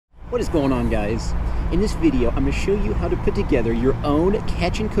What is going on, guys? In this video, I'm going to show you how to put together your own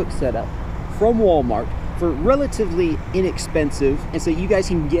catch and cook setup from Walmart for relatively inexpensive, and so you guys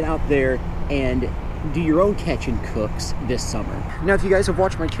can get out there and do your own catch and cooks this summer. Now, if you guys have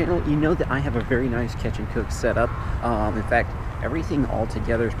watched my channel, you know that I have a very nice catch and cook setup. In fact, everything all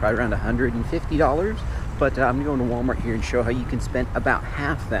together is probably around $150, but I'm going to Walmart here and show how you can spend about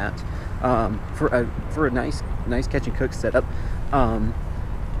half that for a nice catch and cook setup.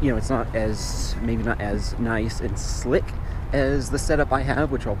 You know, it's maybe not as nice and slick as the setup I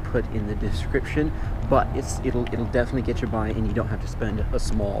have, which I'll put in the description, but it'll definitely get you by, and you don't have to spend a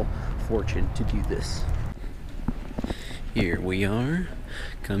small fortune to do this. Here we are.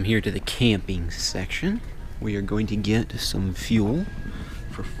 Come here to the camping section. We are going to get some fuel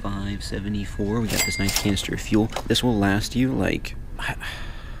for $5.74. We got this nice canister of fuel. This will last you like,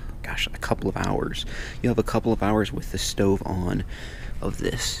 gosh, a couple of hours. You'll have a couple of hours with the stove on of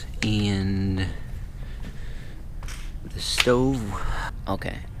this, and the stove,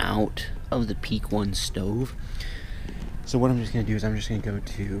 okay, out of the Peak One stove. So what I'm just gonna do is I'm just gonna go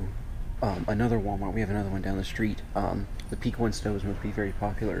to another Walmart. We have another one down the street. The Peak One stoves must be very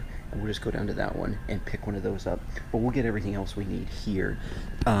popular, and we'll just go down to that one and pick one of those up. But we'll get everything else we need here,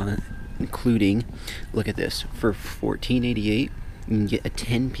 including, look at this, for $14.88 you can get a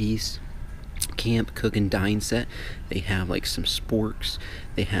 10-piece camp cook and dine set. They have like some sporks,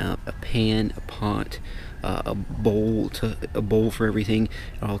 they have a pan, a pot, a bowl for everything.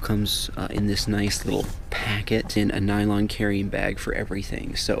 It all comes in this nice little packet, in a nylon carrying bag for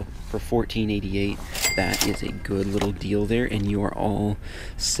everything. So for $14.88, that is a good little deal there, and you are all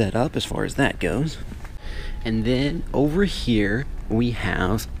set up as far as that goes. And then over here we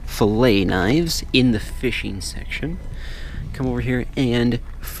have fillet knives in the fishing section. Come over here, and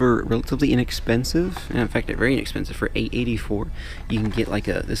for relatively inexpensive, and in fact very inexpensive, for $8.84 you can get like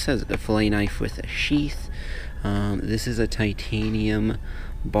this has a fillet knife with a sheath. This is a titanium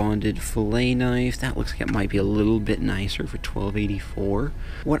bonded fillet knife. That looks like it might be a little bit nicer for $12.84.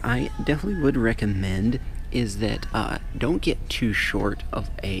 What I definitely would recommend is that don't get too short of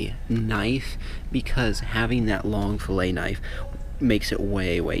a knife, because having that long fillet knife makes it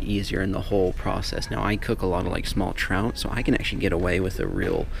way easier in the whole process. Now, I cook a lot of like small trout, so I can actually get away with a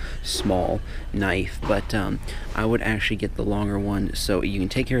real small knife, but I would actually get the longer one so you can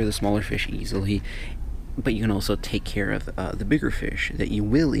take care of the smaller fish easily, but you can also take care of the bigger fish that you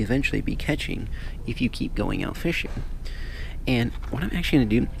will eventually be catching if you keep going out fishing. And what I'm actually going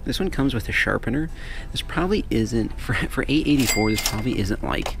to do, this one comes with a sharpener. This probably isn't, for $8.84, this probably isn't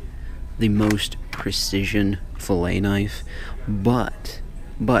like the most precision fillet knife, but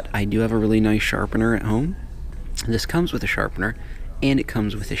I do have a really nice sharpener at home. This comes with a sharpener, and it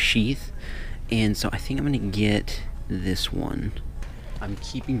comes with a sheath, and so I think I'm going to get this one. I'm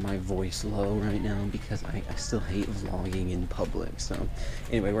keeping my voice low right now because I still hate vlogging in public. So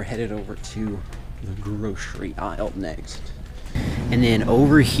anyway, we're headed over to the grocery aisle next. And then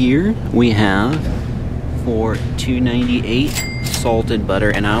over here we have, for $2.98, salted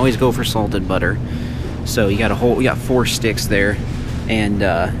butter, and I always go for salted butter. So you got 4 sticks there, and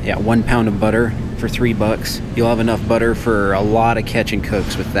yeah, 1 pound of butter for $3. You'll have enough butter for a lot of catch and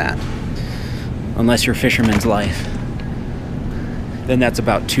cooks with that, unless you're Fisherman's Life. Then that's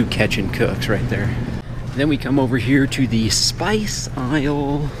about 2 catch and cooks right there. Then we come over here to the spice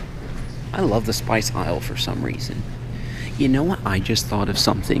aisle. I love the spice aisle for some reason. You know what? I just thought of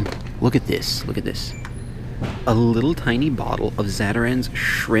something. Look at this. Look at this. A little tiny bottle of Zatarain's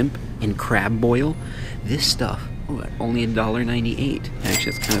shrimp and crab boil. This stuff, only $1.98. Actually,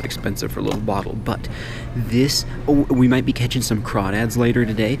 it's kind of expensive for a little bottle, but this, we might be catching some crawdads later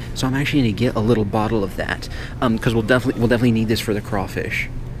today, so I'm actually going to get a little bottle of that, because we'll definitely need this for the crawfish.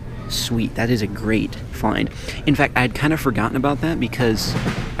 Sweet, that is a great find. In fact, I had kind of forgotten about that, because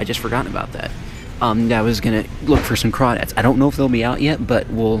I just forgotten about that. I was gonna look for some crawdads. I don't know if they'll be out yet, but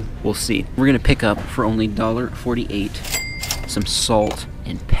we'll see. We're gonna pick up for only $1.48 some salt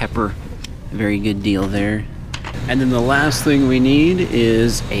and pepper. Very good deal there. And then the last thing we need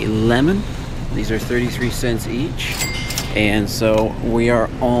is a lemon. These are 33 cents each. And so we are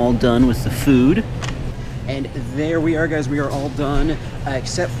all done with the food. And there we are, guys. We are all done,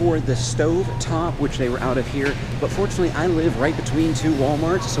 except for the stove top, which they were out of here. But fortunately, I live right between 2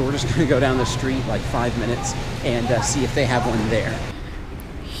 Walmarts, so we're just going to go down the street like 5 minutes and see if they have one there.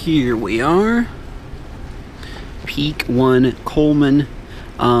 Here we are. Peak One Coleman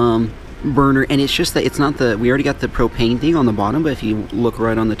burner, and it's just that it's not we already got the propane thing on the bottom, but if you look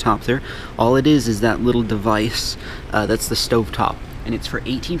right on the top there, all it is that little device that's the stove top, and it's for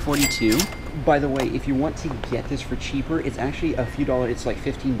 $18.42. By the way, if you want to get this for cheaper, it's actually a few dollars. It's like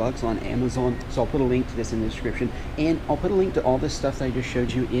 15 bucks on Amazon. So I'll put a link to this in the description, and I'll put a link to all this stuff that I just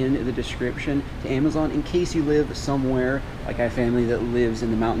showed you in the description to Amazon in case you live somewhere. Like I have family that lives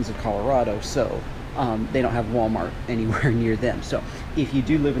in the mountains of Colorado, so they don't have Walmart anywhere near them. So if you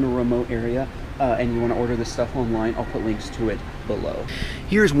do live in a remote area and you want to order this stuff online, I'll put links to it below.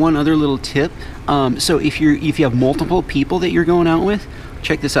 Here's one other little tip. So if you have multiple people that you're going out with,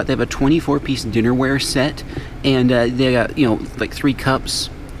 check this out. They have a 24-piece dinnerware set, and they got, you know, like 3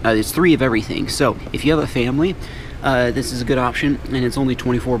 cups. It's 3 of everything. So if you have a family, this is a good option, and it's only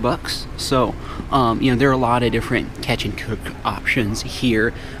 24 bucks. So you know, there are a lot of different catch and cook options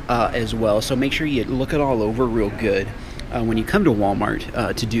here as well. So make sure you look it all over real good when you come to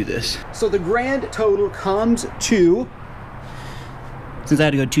Walmart to do this. So the grand total comes to, since I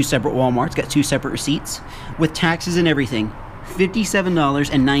had to go to 2 separate Walmarts, got 2 separate receipts with taxes and everything,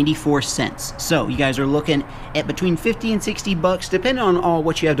 $57.94. So you guys are looking at between 50 and 60 bucks, depending on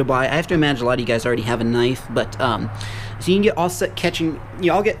what you have to buy. I have to imagine a lot of you guys already have a knife, but so you can get all set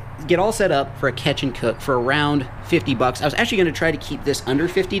get all set up for a catch and cook for around 50 bucks. I was actually going to try to keep this under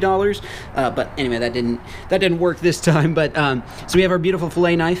 $50, but anyway, that didn't work this time. But so we have our beautiful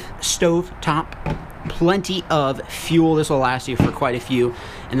fillet knife, stove top, plenty of fuel. This will last you for quite a few,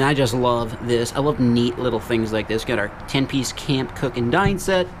 and I just love this. I love neat little things like this. Got our 10-piece camp cook and dine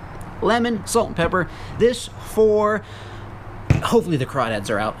set, lemon, salt and pepper. This for, hopefully the crawdads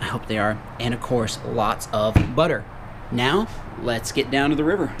are out, I hope they are, and of course lots of butter. Now let's get down to the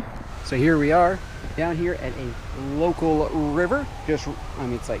river. So here we are down here at a local river, just, I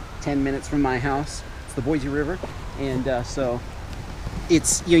mean, it's like 10 minutes from my house. It's the Boise River, and so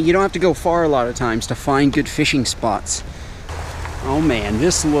it's, you know, you don't have to go far a lot of times to find good fishing spots. Oh man,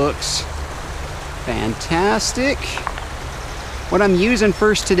 this looks fantastic. What I'm using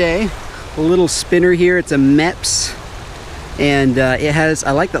first today, a little spinner here. It's a Meps, and it has,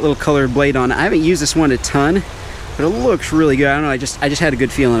 I like that little colored blade on it. I haven't used this one a ton, but it looks really good. I don't know, I just had a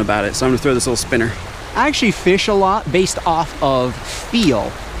good feeling about it, so I'm gonna throw this little spinner. I actually fish a lot based off of feel.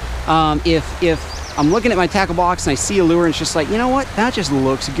 If I'm looking at my tackle box and I see a lure and it's just like, you know what, that just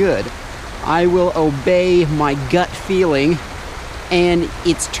looks good, I will obey my gut feeling, and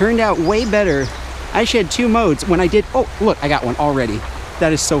it's turned out way better. I actually had 2 modes when I did, oh look, I got one already.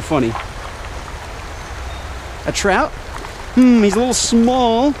 That is so funny. A trout? He's a little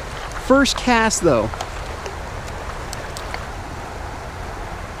small. First cast though.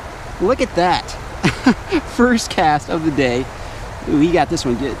 Look at that. First cast of the day. Ooh, he got this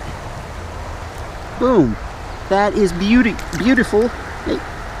one good. Boom. That is beautiful. Hey.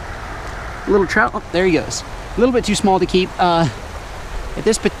 Little trout. Oh, there he goes. A little bit too small to keep. At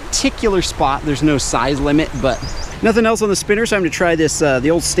this particular spot, there's no size limit, but nothing else on the spinner, so I'm going to try this, the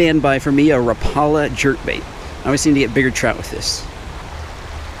old standby for me, a Rapala jerkbait. I always seem to get bigger trout with this.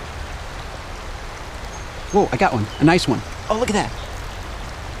 Whoa, I got one. A nice one. Oh, look at that.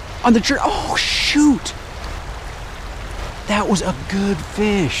 On the jerk. Oh, shoot. That was a good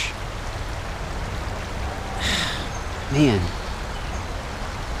fish. Man.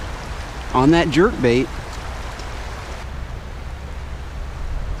 On that jerkbait.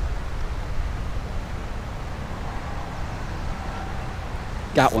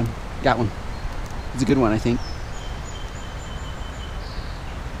 Got one. Got one. It's a good one, I think.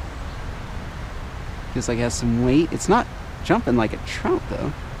 Feels like it has some weight. It's not jumping like a trout,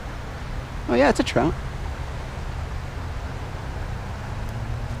 though. Oh, yeah, it's a trout.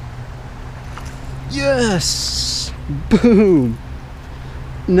 Yes! Boom!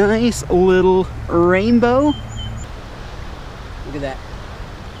 Nice little rainbow. Look at that.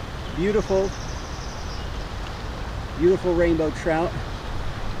 Beautiful, beautiful rainbow trout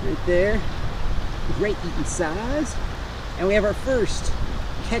right there. Great eating size. And we have our first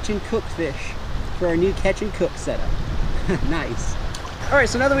catch and cook fish for our new catch and cook setup. Nice. All right,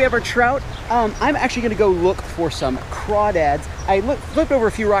 so now that we have our trout, I'm actually gonna go look for some crawdads. I flipped over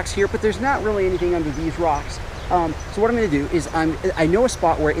a few rocks here, but there's not really anything under these rocks. So what I'm gonna do is I know a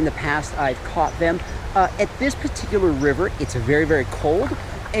spot where in the past I've caught them. At this particular river, it's very, very cold,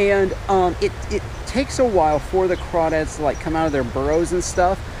 and it takes a while for the crawdads to like come out of their burrows and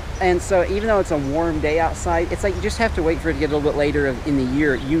stuff. And so even though it's a warm day outside, it's like you just have to wait for it to get a little bit later in the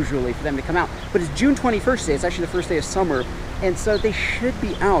year usually for them to come out. But it's June 21st today. It's actually the first day of summer, and so they should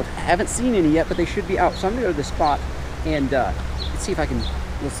be out. I haven't seen any yet, but they should be out. So I'm gonna go to this spot and let's see if I can.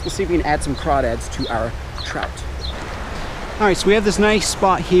 Let's see if we can add some crawdads to our trout. All right, so we have this nice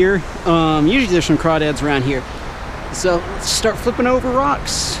spot here. Usually there's some crawdads around here. So let's start flipping over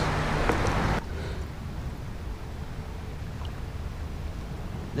rocks.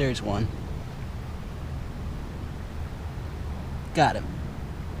 There's one. Got him.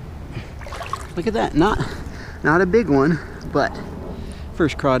 Look at that. Not a big one, but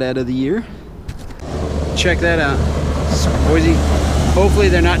first crawdad of the year. Check that out. Boise. Hopefully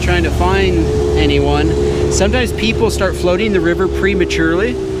they're not trying to find anyone. Sometimes people start floating the river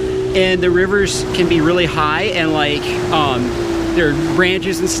prematurely, and the rivers can be really high and like there are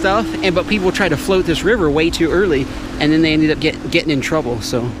branches and stuff, but people try to float this river way too early, and then they ended up getting in trouble.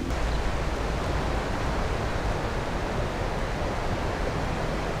 So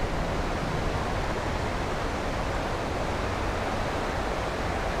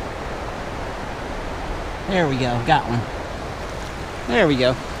there we go, got one. There we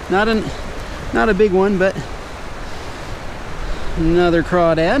go. Not a big one, but another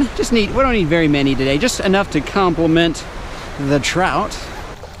crawdad. We don't need very many today, just enough to complement the trout.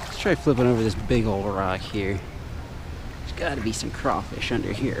 Let's try flipping over this big old rock here. There's got to be some crawfish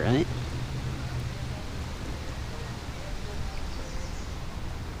under here, right?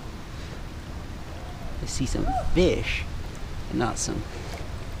 I see some fish, and not some.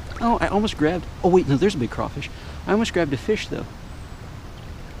 Oh, I almost grabbed. Oh wait, no, there's a big crawfish. I almost grabbed a fish though.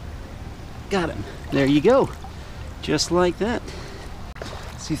 Got him. There you go. Just like that.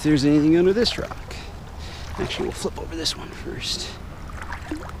 Let's see if there's anything under this rock. Actually, we'll flip over this one first.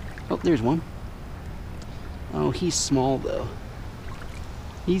 Oh, there's one. Oh, he's small though.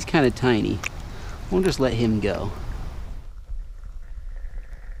 He's kind of tiny. We'll just let him go.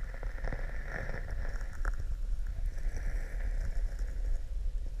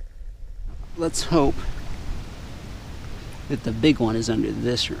 Let's hope that the big one is under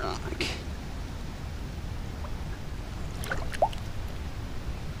this rock.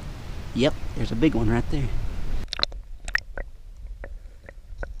 Yep, there's a big one right there.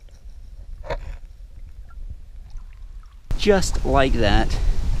 Just like that,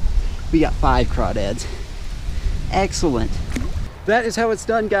 we got 5 crawdads. Excellent. That is how it's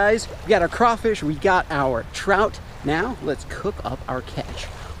done, guys. We got our crawfish, we got our trout. Now, let's cook up our catch.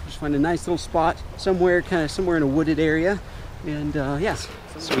 Just find a nice little spot somewhere, kind of somewhere in a wooded area. And yes,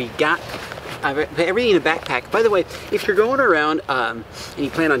 so we got everything in a backpack. By the way, if you're going around and you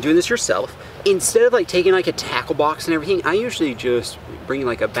plan on doing this yourself, instead of like taking like a tackle box and everything, I usually just bring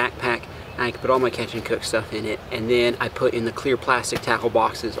like a backpack and I can put all my catch and cook stuff in it, and then I put in the clear plastic tackle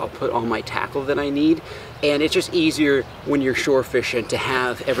boxes, I'll put all my tackle that I need, and it's just easier when you're shore fishing to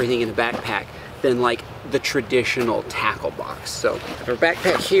have everything in a backpack than like the traditional tackle box. So I have our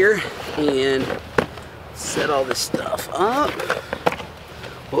backpack here and set all this stuff up.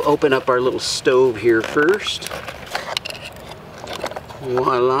 We'll open up our little stove here first.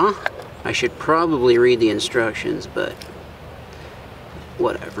 Voila. I should probably read the instructions, but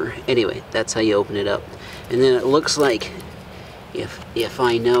whatever. Anyway, that's how you open it up. And then it looks like if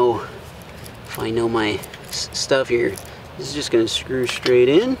I know my stuff here, this is just going to screw straight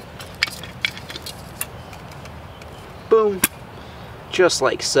in. Boom. Just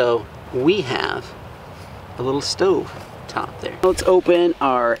like so. We have a little stove top there. Let's open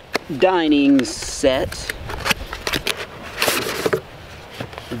our dining set.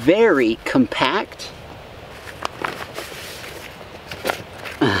 Very compact.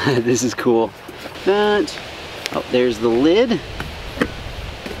 This is cool. Oh, there's the lid.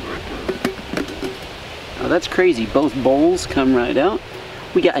 Oh, that's crazy. Both bowls come right out.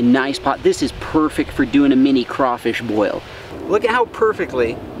 We got a nice pot. This is perfect for doing a mini crawfish boil. Look at how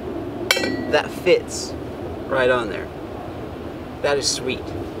perfectly that fits right on there. That is sweet.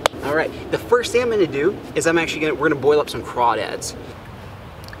 All right, the first thing I'm gonna do is we're gonna boil up some crawdads.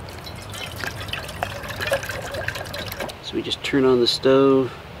 So we just turn on the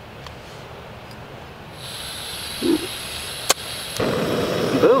stove. Ooh.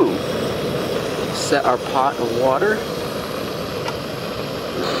 Boom. Set our pot of water.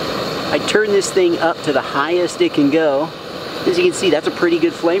 I turn this thing up to the highest it can go. As you can see, that's a pretty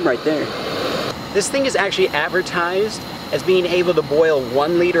good flame right there. This thing is actually advertised as being able to boil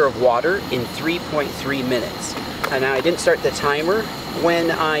 1 liter of water in 3.3 minutes. And now I didn't start the timer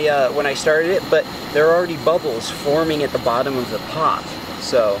when I started it, but there are already bubbles forming at the bottom of the pot.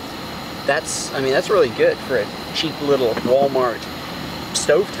 So that's really good for a cheap little Walmart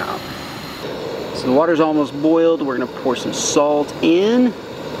stovetop. So the water's almost boiled. We're gonna pour some salt in.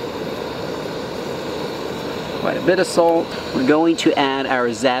 Quite a bit of salt. We're going to add our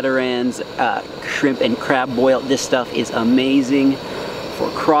Zatarain's shrimp and crab boil. This stuff is amazing for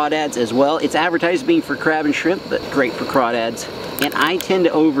crawdads as well. It's advertised being for crab and shrimp, but great for crawdads. And I tend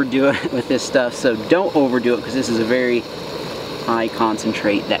to overdo it with this stuff, so don't overdo it because this is a very high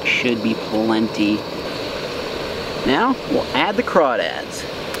concentrate. That should be plenty. Now we'll add the crawdads.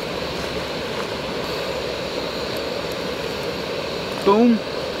 Boom.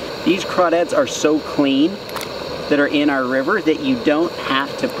 These crawdads are so clean that are in our river that you don't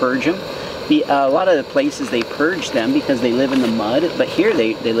have to purge them. A lot of the places they purge them because they live in the mud, but here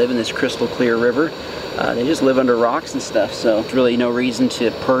they live in this crystal clear river. They just live under rocks and stuff, so there's really no reason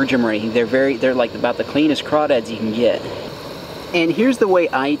to purge them or anything. They're like about the cleanest crawdads you can get. And here's the way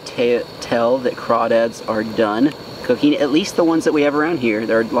I tell that crawdads are done cooking, at least the ones that we have around here.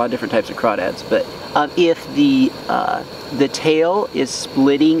 There are a lot of different types of crawdads, but if the tail is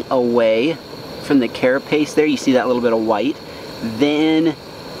splitting away from the carapace there, you see that little bit of white, then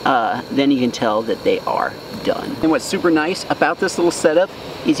you can tell that they are done. And what's super nice about this little setup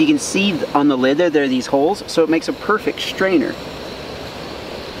is you can see on the lid there are these holes, so it makes a perfect strainer.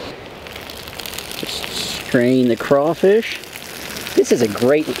 Just strain the crawfish. This is a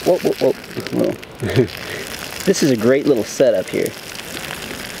great, whoa. This is a great little setup here.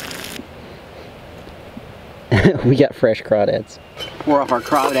 We got fresh crawdads. Pour off our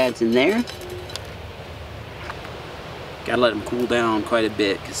crawdads in there. Gotta let them cool down quite a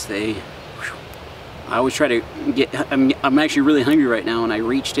bit because I always try to get, I'm actually really hungry right now, and I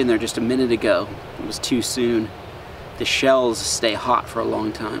reached in there just a minute ago. It was too soon. The shells stay hot for a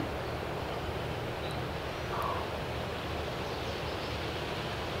long time.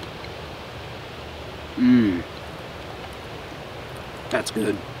 Mmm. That's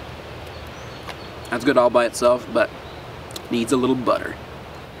good. That's good all by itself, but needs a little butter.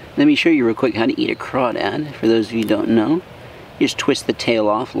 Let me show you real quick how to eat a crawdad. For those of you who don't know, you just twist the tail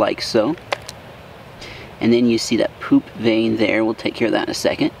off like so. And then you see that poop vein there. We'll take care of that in a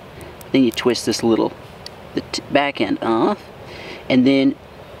second. Then you twist this the back end off. And then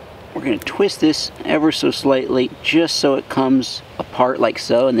we're going to twist this ever so slightly just so it comes apart like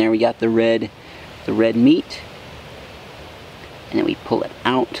so. And there we got the red meat. And then we pull it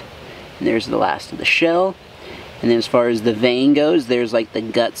out. And there's the last of the shell. And then as far as the vein goes, there's like the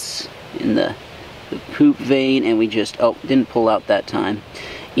guts in the poop vein, and we just, oh, didn't pull out that time.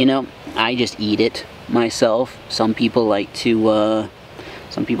 You know, I just eat it myself. Some people like to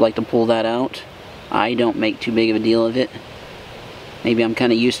pull that out. I don't make too big of a deal of it. Maybe I'm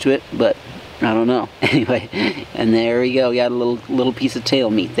kind of used to it, but I don't know. Anyway, and there we go. We got a little piece of tail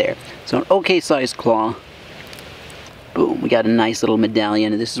meat there. So an okay sized claw. Boom, we got a nice little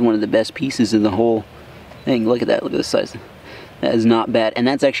medallion, and this is one of the best pieces in the whole thing. Look at that, look at the size. That is not bad, and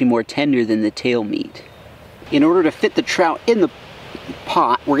that's actually more tender than the tail meat. In order to fit the trout in the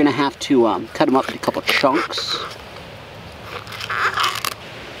pot, we're gonna have to cut them up into a couple chunks.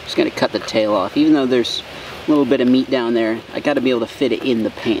 Just gonna cut the tail off. Even though there's a little bit of meat down there, I gotta be able to fit it in the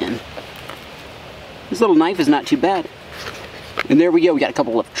pan. This little knife is not too bad. And there we go, we got a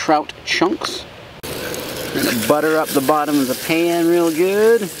couple of trout chunks. I'm gonna butter up the bottom of the pan real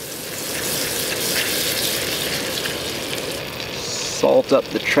good. Salt up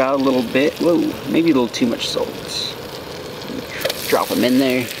the trout a little bit. Whoa, maybe a little too much salt. Drop them in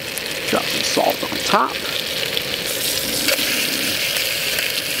there. Drop some salt on top.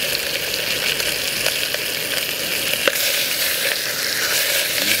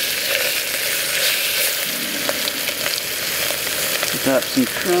 Pick up some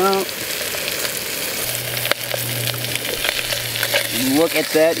trout. Look at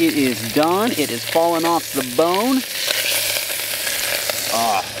that, it is done. It is falling off the bone.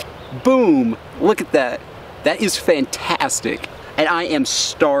 Boom! Look at that. That is fantastic. And I am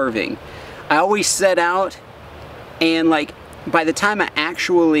starving. I always set out and like by the time I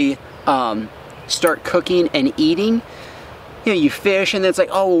actually start cooking and eating, you know, you fish and then it's like,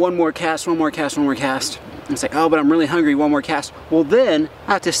 oh, well, one more cast. And it's like, oh, but I'm really hungry, one more cast. Well, then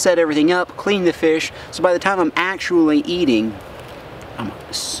I have to set everything up, clean the fish. So by the time I'm actually eating, I'm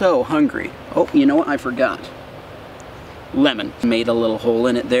so hungry. Oh, you know what? I forgot. Lemon. Made a little hole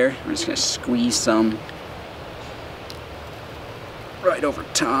in it there. I'm just gonna squeeze some right over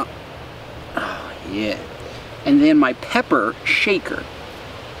top. Oh, yeah. And then my pepper shaker.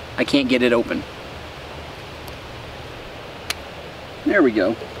 I can't get it open. There we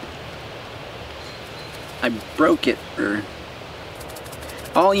go. I broke it.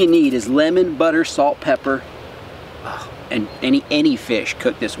 All you need is lemon, butter, salt, pepper. Oh, and any fish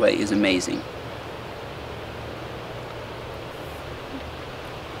cooked this way is amazing.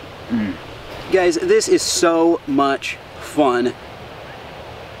 Guys, this is so much fun.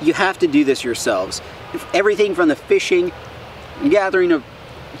 You have to do this yourselves. Everything from the fishing, gathering of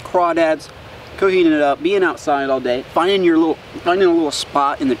crawdads, cooking it up, being outside all day, finding a little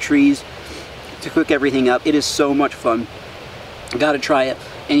spot in the trees to cook everything up. It is so much fun. Gotta try it.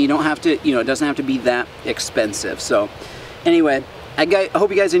 And you don't have to, you know, it doesn't have to be that expensive. So anyway, I hope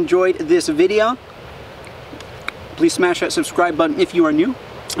you guys enjoyed this video. Please smash that subscribe button if you are new,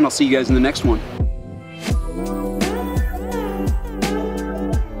 and I'll see you guys in the next one.